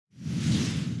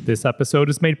This episode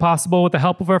is made possible with the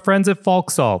help of our friends at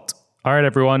Falk Salt. All right,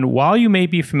 everyone, while you may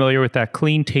be familiar with that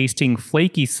clean-tasting,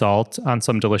 flaky salt on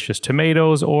some delicious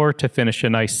tomatoes or to finish a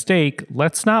nice steak,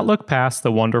 let's not look past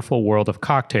the wonderful world of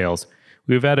cocktails.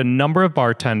 We've had a number of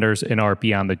bartenders in our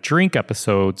Beyond the Drink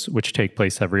episodes, which take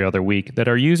place every other week, that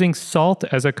are using salt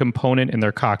as a component in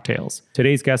their cocktails.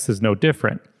 Today's guest is no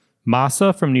different.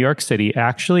 Masa from New York City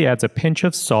actually adds a pinch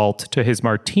of salt to his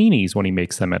martinis when he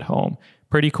makes them at home.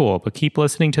 Pretty cool, but keep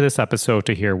listening to this episode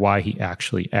to hear why he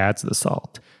actually adds the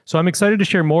salt. So I'm excited to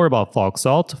share more about Falk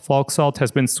Salt. Falk Salt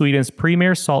has been Sweden's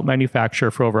premier salt manufacturer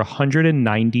for over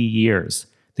 190 years.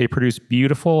 They produce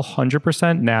beautiful,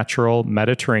 100% natural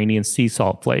Mediterranean sea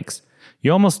salt flakes.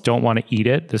 You almost don't want to eat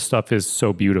it. This stuff is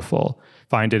so beautiful.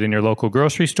 Find it in your local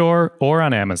grocery store or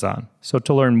on Amazon. So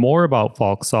to learn more about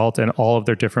Falk Salt and all of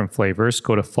their different flavors,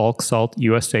 go to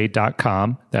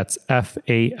falksaltusa.com. That's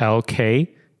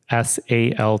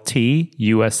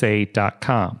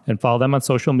FALKSALTUSA.com. And follow them on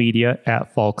social media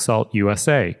at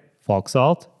FalkSaltUSA. Falk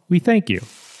Salt, we thank you.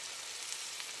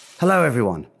 Hello,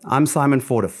 everyone. I'm Simon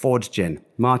Ford of Ford's Gin.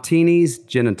 Martinis,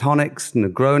 gin and tonics,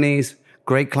 Negronis,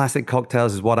 great classic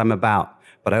cocktails is what I'm about.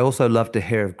 But I also love to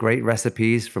hear of great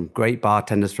recipes from great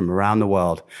bartenders from around the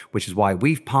world, which is why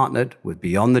we've partnered with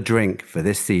Beyond the Drink for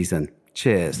this season.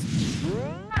 Cheers.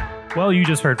 Well, you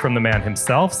just heard from the man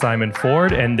himself, Simon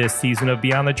Ford, and this season of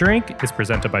Beyond the Drink is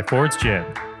presented by Ford's Gin.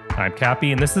 I'm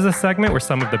Cappy, and this is a segment where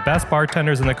some of the best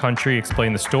bartenders in the country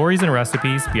explain the stories and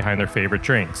recipes behind their favorite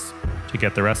drinks. To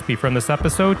get the recipe from this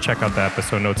episode, check out the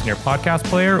episode notes in your podcast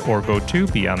player or go to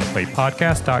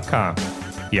beyondtheplatepodcast.com.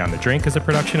 Beyond the Drink is a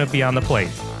production of Beyond the Plate.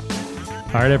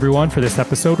 All right, everyone, for this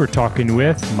episode, we're talking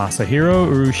with Masahiro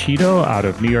Urushido out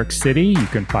of New York City. You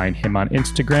can find him on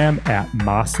Instagram at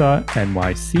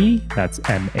MasaNYC. That's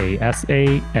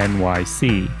MasaNYC.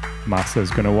 Masa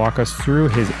is going to walk us through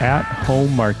his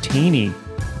at-home martini.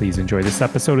 Please enjoy this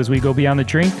episode as we go Beyond the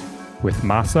Drink with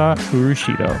Masa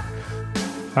Urushido.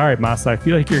 All right, Masa, I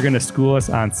feel like you're going to school us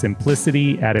on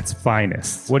simplicity at its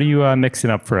finest. What are you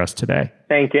mixing up for us today?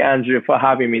 Thank you, Andrew, for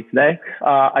having me today.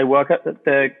 I work at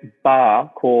the bar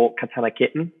called Katana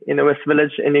Kitten in the West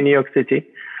Village in New York City.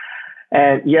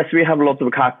 And yes, we have lots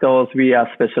of cocktails. We are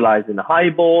specialized in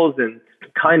highballs and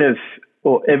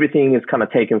everything is kind of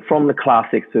taken from the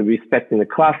classics, so respecting the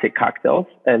classic cocktails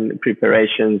and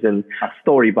preparations and a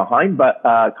story behind, but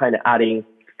kind of adding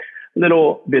a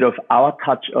little bit of our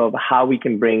touch of how we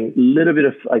can bring a little bit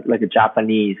of like a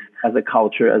Japanese as a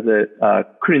culture, as a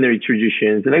culinary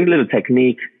traditions, like a little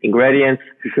technique, ingredients,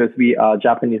 because we are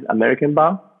Japanese American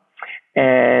bar.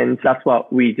 And that's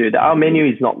what we do. Our menu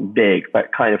is not big,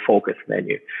 but kind of focused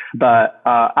menu. But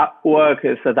at work,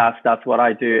 so that's what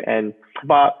I do.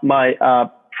 But my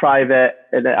private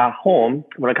at home,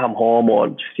 when I come home or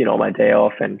just, my day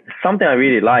off, and something I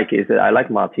really like is that I like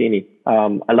martini.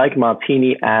 I like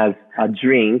martini as a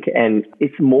drink, and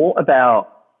it's more about,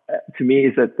 to me,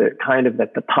 is that the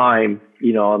time,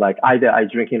 like either I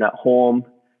drink it at home,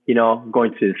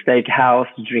 going to the steakhouse,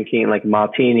 drinking like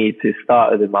martini to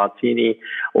start with a martini,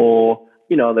 or,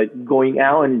 like going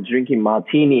out and drinking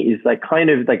martini is like kind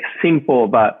of like simple,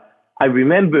 but I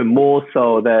remember more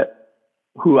so that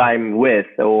who I'm with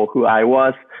or who I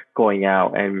was going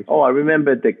out. And, I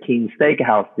remember the King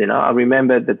Steakhouse dinner. I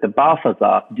remember that the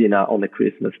Balthazar dinner on the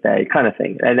Christmas day kind of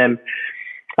thing. And then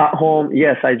at home,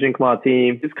 yes, I drink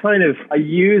martini. It's I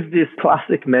use this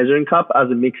plastic measuring cup as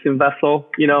a mixing vessel.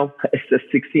 It's a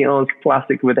 16-ounce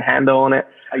plastic with a handle on it.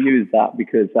 I use that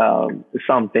because it's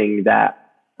something that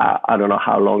I don't know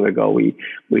how long ago we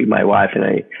my wife and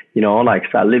I,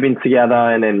 start living together,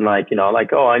 and then I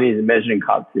need a measuring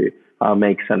cup to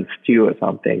make some stew or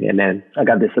something. And then I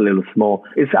got this a little small.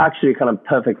 It's actually kind of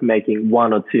perfect making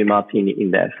one or two martini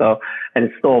in there. So, and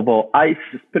it's storable. I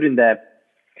just put in there,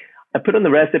 I put on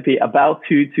the recipe about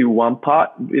 2 to 1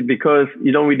 part because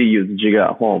you don't really use jigger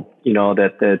at home,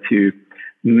 to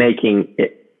making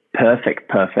it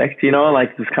perfect,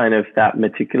 like this kind of that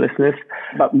meticulousness,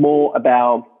 but more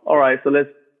about, all right, so let's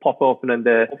pop open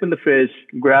the fridge,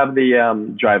 grab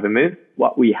the dry vermouth,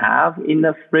 what we have in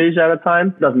the fridge at a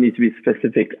time. Doesn't need to be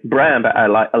specific brand, but I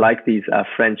like these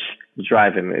French dry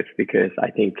vermouth because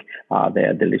I think they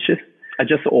are delicious. I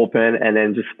just open and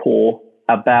then just pour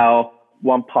about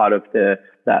 1 part of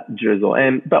that drizzle,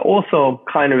 but also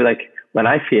kind of like when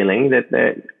I'm feeling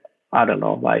that I don't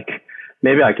know, like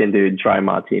maybe I can do dry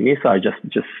martini, so I just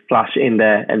splash in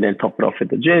there and then top it off with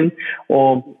the gin.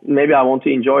 Or maybe I want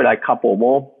to enjoy like a couple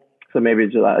more, so maybe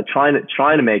just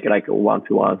trying to make it like a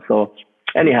 1-to-1. So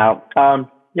anyhow,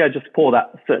 just pour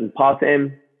that certain part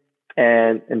in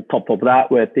and top of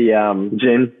that with the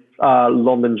gin,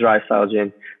 London dry style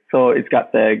gin. So it's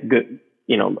got the good,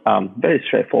 very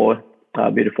straightforward,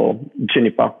 beautiful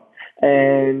juniper.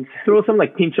 And throw some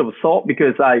like pinch of salt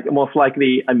because most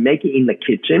likely I'm making in the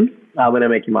kitchen when I'm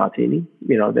making martini.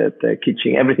 The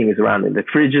kitchen, everything is around it. The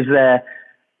fridge is there,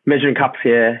 measuring cups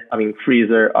here.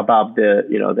 Freezer above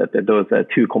those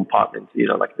two compartments.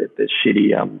 Like the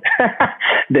shitty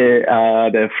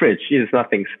the fridge is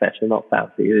nothing special, not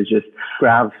fancy. It just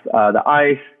grabs the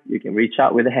ice. You can reach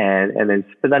out with a hand and then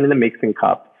put that in the mixing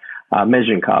cup,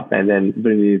 measuring cup, and then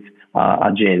bring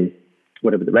a gin,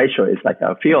 whatever the ratio is, like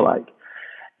I feel like.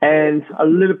 And a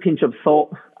little pinch of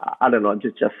salt. I don't know,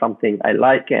 just something I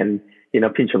like. And,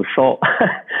 pinch of salt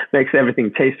makes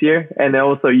everything tastier. And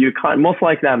also most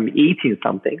likely I'm eating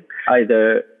something.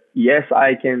 Either, yes,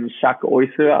 I can shuck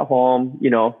oyster at home.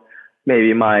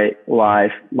 Maybe my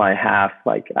wife might have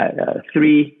like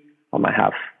 3, I might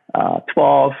have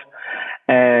 12.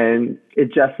 And it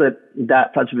just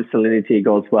that touch of salinity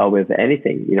goes well with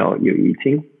anything, you're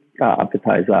eating.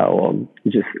 Appetizer or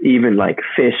just even like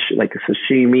fish, like a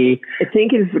sashimi. I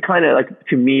think it's kind of like,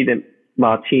 to me, the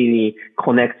martini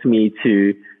connects me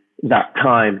to that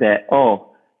time that,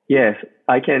 oh, yes,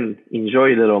 I can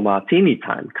enjoy a little martini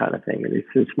time kind of thing. And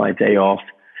it's my day off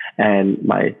and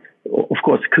of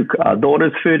course, cook our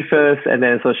daughter's food first. And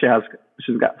then so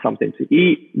she's got something to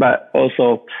eat, but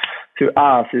also to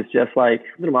us, it's just like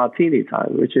a little martini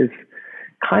time, which is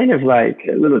kind of like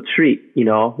a little treat,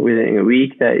 within a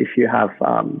week that if you have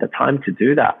the time to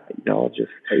do that,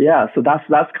 So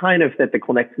that's kind of that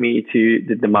connects me to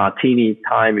the martini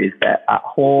time is that at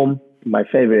home, my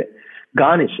favorite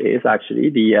garnish is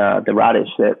actually the radish.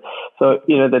 So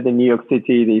that in New York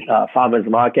City, these farmers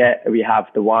market, we have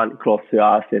the one close to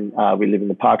us and we live in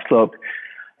the Park Slope.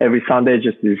 Every Sunday,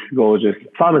 just this gorgeous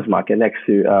farmers market next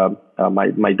to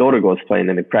my daughter goes playing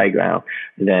in the playground,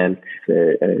 and then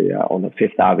on the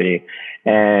Fifth Avenue,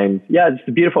 and it's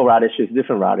beautiful radishes,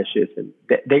 different radishes, and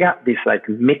they got these like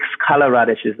mixed color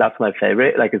radishes. That's my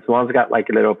favorite. Like one's got like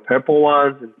little purple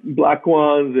ones, and black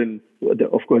ones, and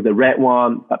of course the red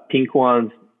one, pink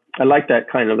ones. I like that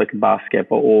kind of like a basket,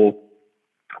 or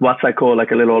what's I call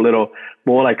like a little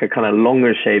more like a kind of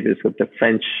longer shape is with the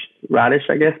French radish,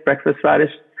 I guess, breakfast radish.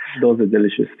 Those are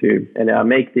delicious too. And I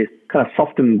make this kind of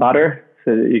softened butter.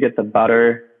 So you get the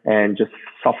butter and just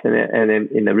soften it and then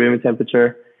in the room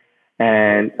temperature.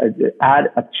 And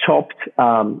add a chopped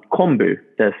kombu,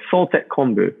 the salted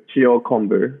kombu, shio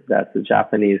kombu. That's a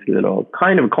Japanese little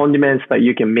kind of condiments, but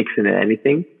you can mix in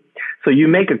anything. So you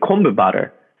make a kombu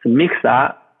butter. So mix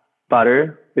that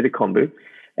butter with the kombu.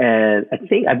 And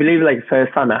I believe like the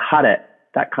first time I had it,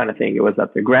 that kind of thing, it was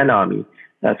at the Grand Army.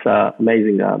 That's an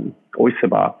amazing oyster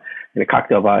bar and a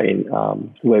cocktail bar in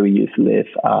where we used to live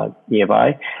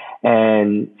nearby.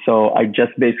 And so I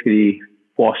just basically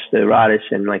washed the radish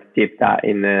and like dip that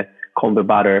in the kombu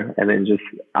butter. And then just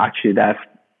actually that's,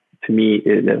 to me,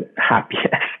 is the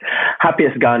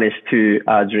happiest garnish to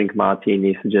drink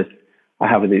martinis. So just, I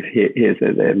have this, here's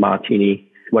the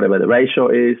martini, whatever the ratio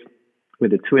is,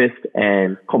 with a twist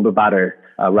and kombu butter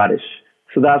radish.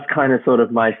 So that's kind of sort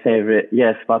of my favorite.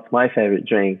 Yes, that's my favorite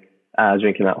drink.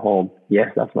 Drinking at home. Yes,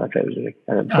 that's my favorite drink.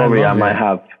 And probably I might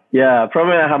have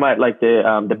like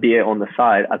the beer on the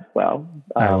side as well.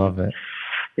 I love it.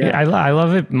 Yeah, I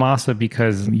love it, Masa,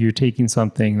 because you're taking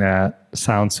something that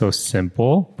sounds so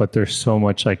simple, but there's so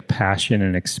much like passion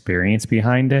and experience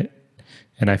behind it.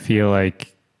 And I feel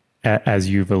like, as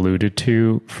you've alluded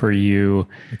to, for you,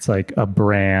 it's like a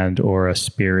brand or a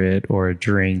spirit or a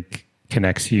drink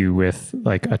connects you with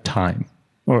like a time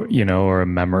or a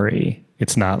memory.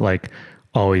 It's not like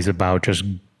always about just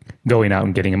going out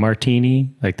and getting a martini.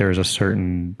 Like there's a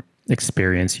certain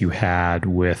experience you had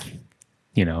with,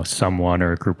 someone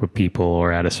or a group of people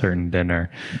or at a certain dinner,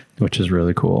 which is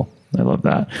really cool. I love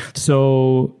that.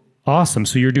 So awesome.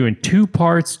 So you're doing 2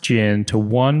 parts gin to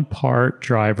 1 part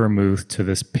dry vermouth to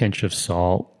this pinch of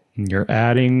salt. And you're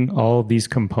adding all of these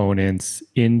components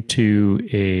into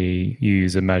you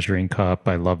use a measuring cup.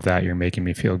 I love that. You're making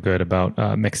me feel good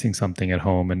about mixing something at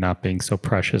home and not being so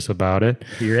precious about it.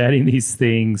 You're adding these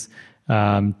things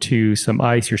to some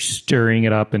ice. You're stirring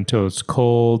it up until it's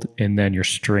cold, and then you're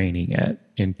straining it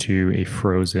into a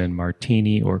frozen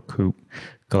martini or coupe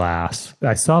glass.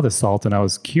 I saw the salt and I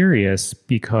was curious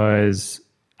because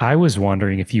I was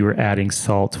wondering if you were adding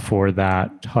salt for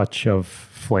that touch of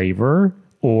flavor,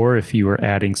 or if you were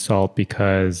adding salt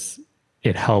because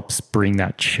it helps bring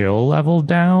that chill level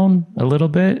down a little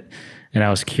bit. And I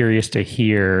was curious to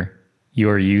hear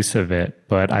your use of it,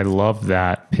 but I love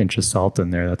that pinch of salt in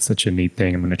there. That's such a neat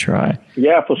thing. I'm going to try.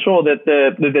 Yeah, for sure.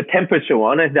 The temperature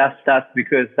one, that's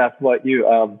because that's what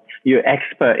you're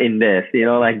expert in this.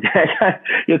 Like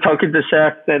you're talking to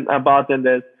chefs and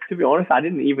bartenders. To be honest, I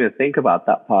didn't even think about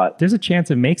that part. There's a chance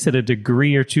it makes it a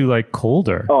degree or two like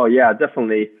colder. Oh yeah,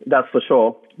 definitely. That's for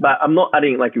sure. But I'm not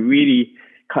adding like really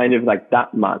kind of like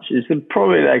that much. It's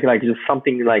probably like just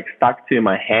something like stuck to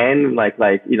my hand, like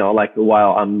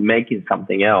while I'm making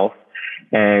something else,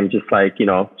 and just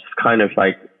just kind of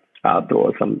like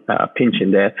throw some pinch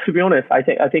in there. To be honest, I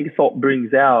think salt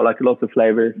brings out like lots of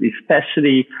flavors,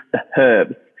 especially the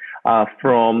herbs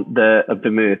from the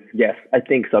vermouth. Yes, I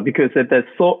think so, because there's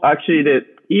salt actually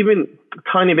even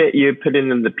tiny bit you put in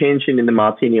the pinch in the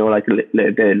martini, or like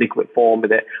the liquid form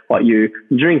with it while you're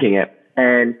drinking it.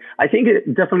 And I think it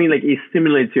definitely like it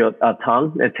stimulates your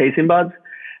tongue and tasting buds.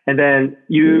 And then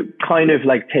you kind of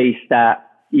like taste that,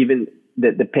 even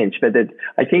the pinch. But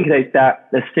I think like that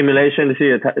the stimulation to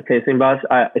your tasting buds,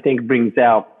 I think brings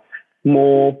out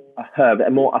more herb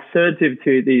and more assertive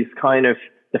to these kind of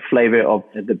the flavor of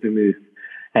the vermouth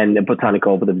and the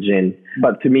botanical of the gin.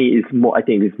 But to me, I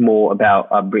think it's more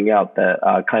about bringing out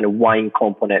the kind of wine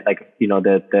component, like,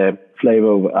 the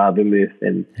flavor of vermouth.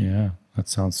 And yeah. That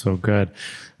sounds so good.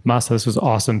 Masa, this was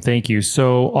awesome. Thank you.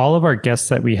 So all of our guests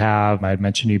that we have, I had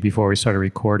mentioned to you before we started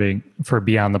recording for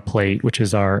Beyond the Plate, which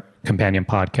is our companion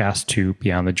podcast to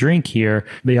Beyond the Drink here,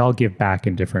 they all give back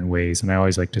in different ways. And I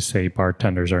always like to say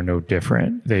bartenders are no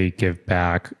different. They give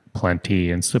back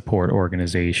plenty and support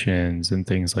organizations and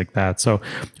things like that. So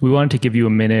we wanted to give you a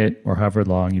minute or however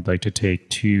long you'd like to take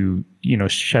to,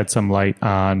 shed some light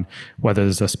on whether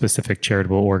there's a specific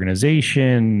charitable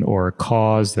organization or a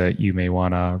cause that you may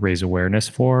want to raise awareness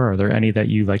for. Are there any that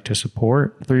you like to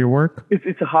support through your work?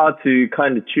 It's hard to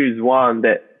kind of choose one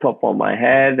that top of my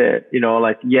head.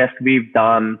 Yes, we've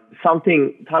done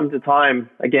something time to time.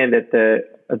 Again, that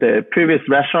the previous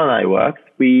restaurant I worked,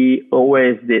 we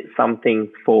always did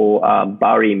something for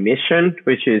Bowery Mission,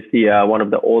 which is the one of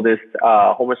the oldest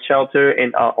homeless shelter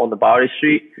on the Bowery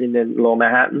Street in the Lower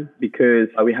Manhattan, because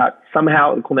we had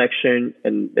somehow a connection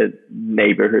and a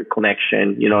neighborhood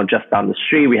connection. Just down the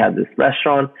street we had this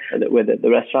restaurant, with the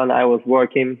restaurant I was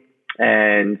working.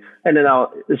 And then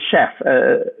our chef,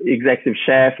 executive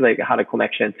chef, like had a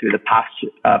connection to the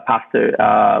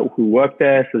pastor who worked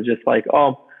there. So just like,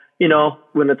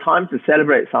 when the time to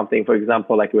celebrate something, for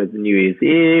example, like with New Year's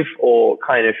Eve, or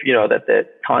kind of, that the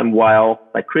time while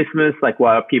like Christmas, like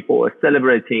while people are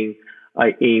celebrating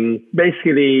in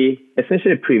basically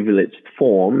essentially privileged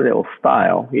form or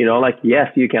style, yes,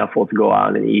 you can afford to go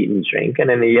out and eat and drink. And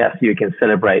then yes, you can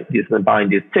celebrate this and buying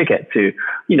this ticket to,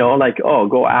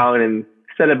 go out and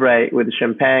celebrate with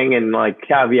champagne and like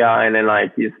caviar and then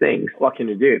like these things. What can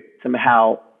you do?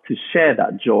 Somehow to share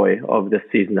that joy of the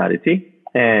seasonality.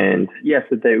 And yes,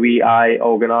 I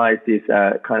organized this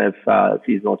kind of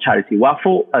seasonal charity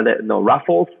raffles, not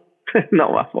raffle.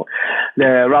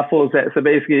 The raffles. So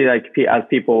basically, like as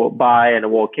people buy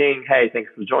and walk in, hey,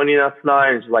 thanks for joining us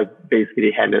tonight. And just like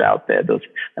basically handed out those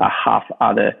half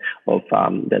other of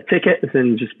the tickets,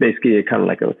 and just basically kind of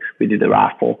like we did the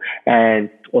raffle and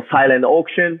or silent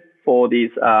auction for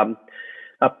these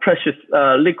a precious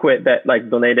liquid that like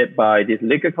donated by this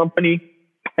liquor company.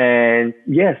 And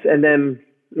yes, and then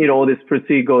all this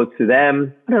proceeds goes to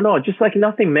them. I don't know, just like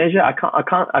nothing measured. I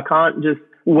can't just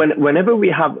whenever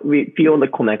we feel the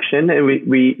connection, and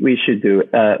we should do it.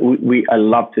 I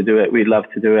love to do it. We love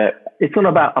to do it. It's not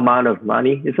about amount of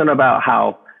money. It's not about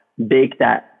how big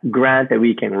that grant that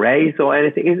we can raise or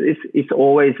anything. It's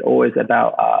always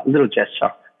about a little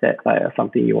gesture that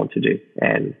something you want to do.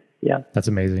 And yeah, that's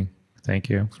amazing. Thank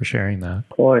you for sharing that. Of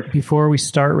course. Before we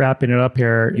start wrapping it up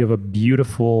here, you have a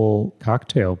beautiful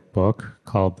cocktail book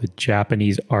called The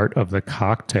Japanese Art of the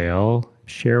Cocktail.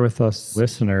 Share with us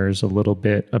listeners a little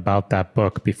bit about that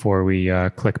book before we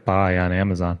click buy on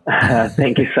Amazon.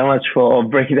 Thank you so much for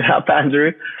bringing that up,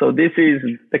 Andrew. So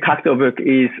the cocktail book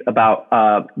is about,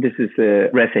 this is a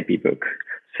recipe book.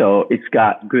 So it's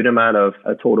got good amount of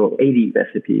a total 80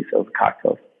 recipes of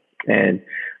cocktails. And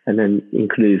then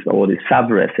includes all these sub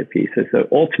recipes. So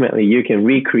ultimately you can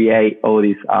recreate all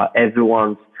these,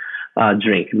 everyone's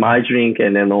drink, my drink,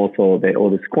 and then also all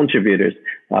these contributors,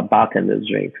 bartenders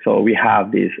drink. So we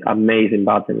have these amazing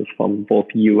bartenders from both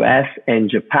US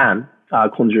and Japan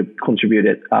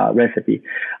contributed recipe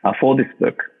for this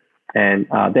book. And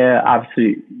they're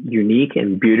absolutely unique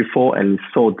and beautiful and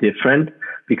so different,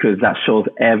 because that shows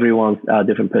everyone's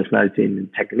different personality and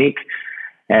technique.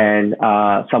 and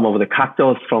some of the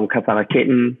cocktails from Katana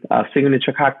Kitten,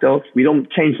 signature cocktails. We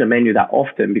don't change the menu that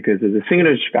often because the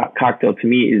signature cocktail to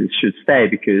me should stay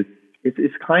because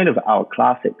it's kind of our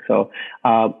classic. So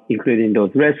including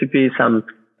those recipes, some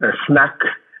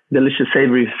delicious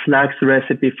savory snacks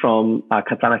recipe from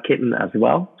Katana Kitten as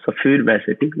well. So food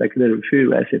recipe, like little food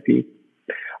recipe,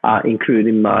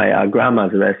 including my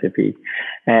grandma's recipe.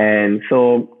 And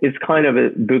so it's kind of a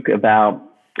book about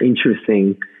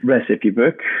interesting recipe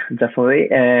book, definitely.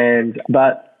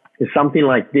 But it's something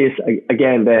like this,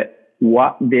 again, that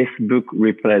what this book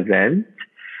represents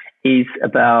is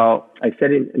about, I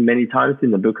said it many times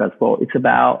in the book as well, it's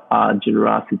about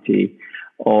generosity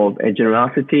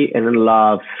and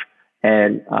love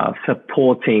and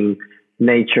supporting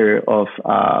nature of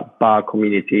bar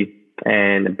community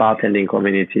and bartending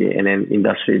community and then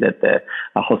industry, that the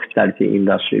hospitality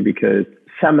industry, because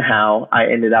somehow I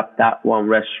ended up that one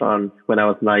restaurant when I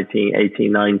was 19,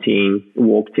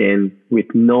 walked in with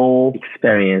no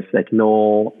experience, like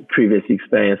no previous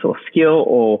experience or skill,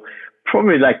 or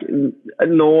probably like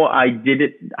no, I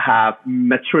didn't have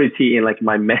maturity in like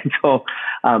my mental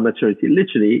maturity.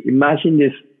 Literally, imagine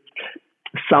this: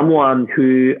 someone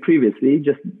who previously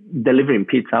just delivering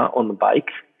pizza on the bike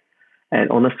and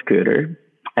on a scooter,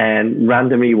 and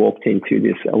randomly walked into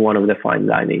this one of the fine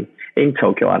dining in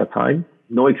Tokyo at the time.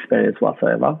 No experience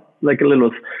whatsoever. Like a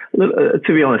little,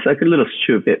 to be honest, like a little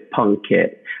stupid punk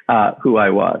kid, who I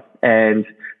was. And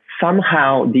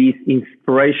somehow these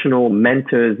inspirational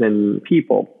mentors and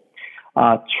people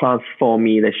transform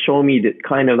me. They show me the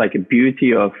kind of like a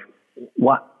beauty of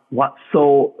what's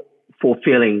so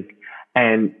fulfilling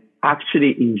and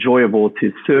actually enjoyable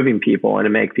to serving people and to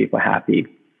make people happy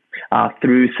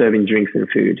through serving drinks and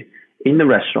food in the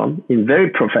restaurant in very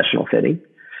professional setting.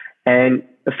 And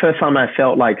the first time I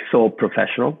felt like so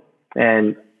professional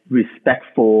and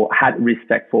had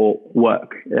respect for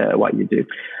work, what you do.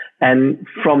 And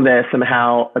from there,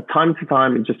 somehow, time to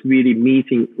time, just really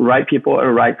meeting right people at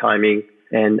the right timing.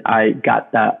 And I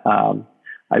got that,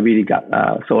 I really got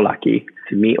so lucky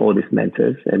to meet all these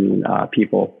mentors and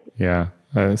people. Yeah.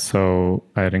 So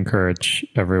I'd encourage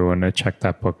everyone to check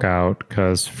that book out,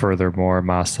 because furthermore,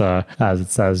 Masa, as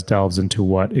it says, delves into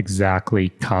what exactly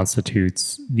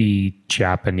constitutes the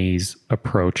Japanese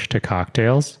approach to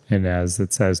cocktails. And as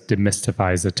it says,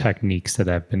 demystifies the techniques that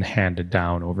have been handed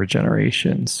down over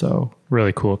generations. So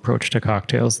really cool approach to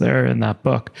cocktails there in that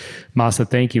book. Masa,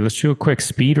 thank you. Let's do a quick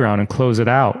speed round and close it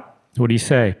out. What do you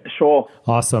say? Sure.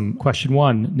 Awesome. Question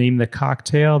 1, name the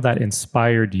cocktail that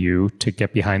inspired you to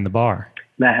get behind the bar.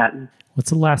 Manhattan. What's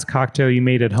the last cocktail you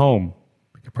made at home?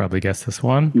 You could probably guess this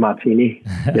one. Martini.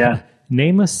 Yeah.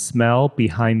 Name a smell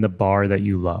behind the bar that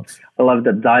you love. I love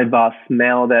the dive bar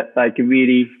smell, that like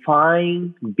really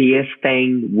fine beer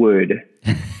stained wood.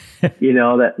 You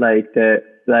know, that like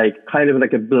kind of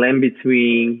like a blend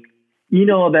between, you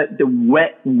know, that the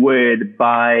wetted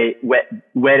by,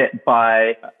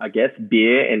 I guess,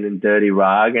 beer and then dirty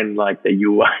rag and like the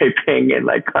wiping and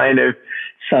like kind of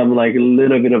some like a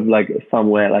little bit of like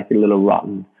somewhere like a little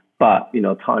rotten, but you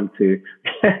know, time to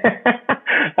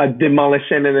demolish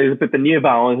it and then put the new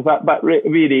balance. But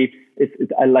really,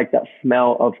 I like that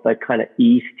smell of that kind of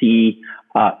yeasty,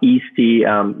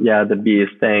 the beer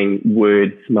stained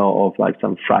wood smell of like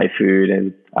some fried food,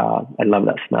 and I love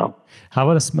that smell. How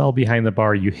about a smell behind the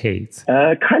bar you hate?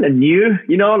 Kind of new,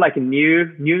 you know, like a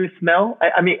new smell.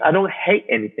 I mean, I don't hate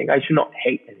anything. I should not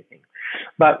hate anything,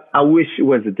 but I wish it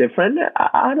was different.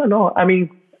 I don't know. I mean,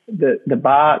 the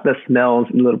bar, the smells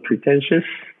a little pretentious.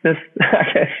 I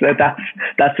guess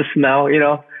that's the smell, you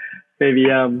know. Maybe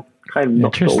kind of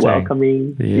not so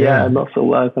welcoming. Yeah, not so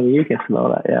welcoming. You can smell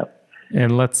that, yeah.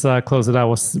 And let's close it out.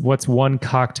 What's one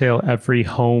cocktail every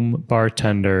home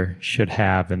bartender should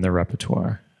have in their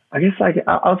repertoire? I guess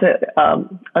I'll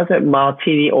say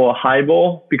martini or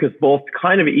highball, because both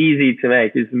kind of easy to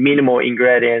make. It's minimal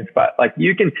ingredients, but like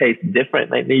you can taste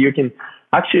different. Like you can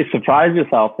actually surprise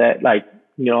yourself that, like,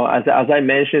 you know, as I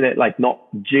mentioned it, like not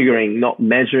jiggering, not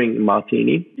measuring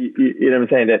martini. You know what I'm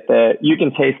saying? That you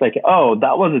can taste like, oh,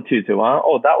 that was a 2-to-1.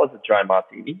 Oh, that was a dry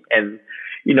martini. And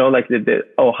you know, like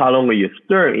how long will you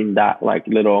stir in that like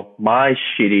little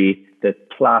the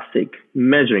plastic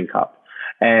measuring cup,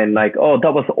 and like, oh,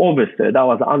 that was overstir, that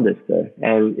was understir,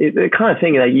 and the kind of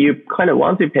thing that you kind of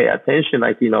want to pay attention,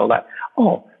 like, you know, like,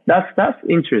 oh, that's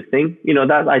interesting, you know,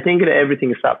 that I think that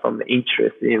everything starts from the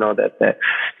interest, you know, that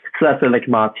so that's like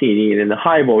martini. And in the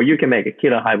highball, you can make a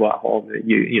killer highball at home.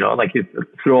 You know, like you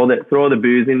throw the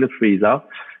booze in the freezer.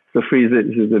 The freezer,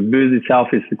 the booze itself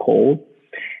is cold,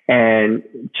 and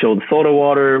chilled soda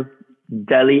water,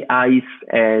 deli ice,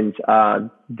 and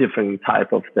different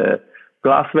type of the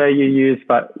glassware you use,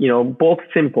 but both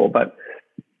simple, but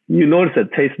you notice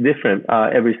it tastes different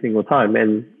every single time,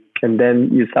 and then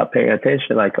you start paying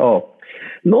attention, like, oh,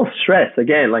 no stress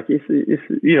again, like it's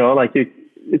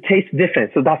it tastes different,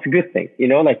 so that's a good thing,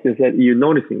 like there's that you're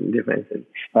noticing differences.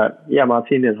 But yeah,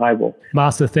 martini and highball.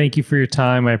 Masa, thank you for your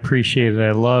time. I appreciate it.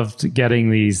 I loved getting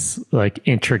these like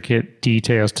intricate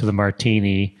details to the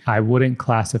martini. I wouldn't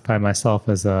classify myself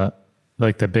as the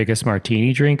biggest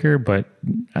martini drinker, but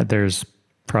there's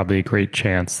probably a great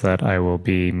chance that I will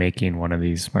be making one of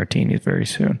these martinis very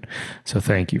soon. So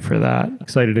thank you for that.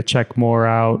 Excited to check more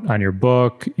out on your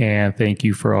book, and thank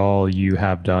you for all you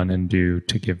have done and do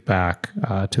to give back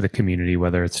to the community,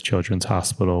 whether it's Children's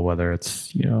Hospital, whether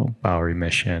it's, Bowery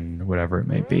Mission, whatever it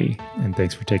may be. And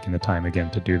thanks for taking the time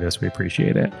again to do this. We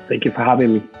appreciate it. Thank you for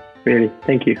having me. Really.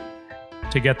 Thank you.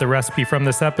 To get the recipe from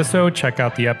this episode, check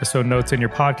out the episode notes in your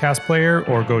podcast player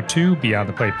or go to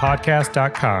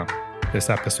beyondtheplatepodcast.com. This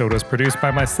episode was produced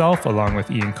by myself, along with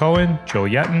Ian Cohen, Joel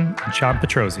Yetton, and Sean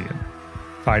Petrosian.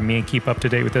 Find me and keep up to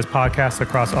date with this podcast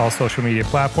across all social media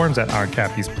platforms at On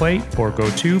Cappy's Plate, or go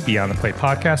to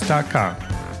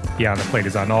beyondtheplatepodcast.com. Beyond the Plate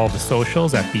is on all the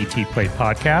socials at BT Plate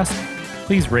Podcast.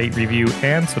 Please rate, review,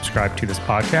 and subscribe to this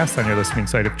podcast on your listening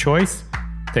site of choice.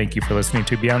 Thank you for listening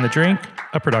to Beyond the Drink,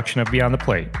 a production of Beyond the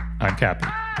Plate. I'm Cappy.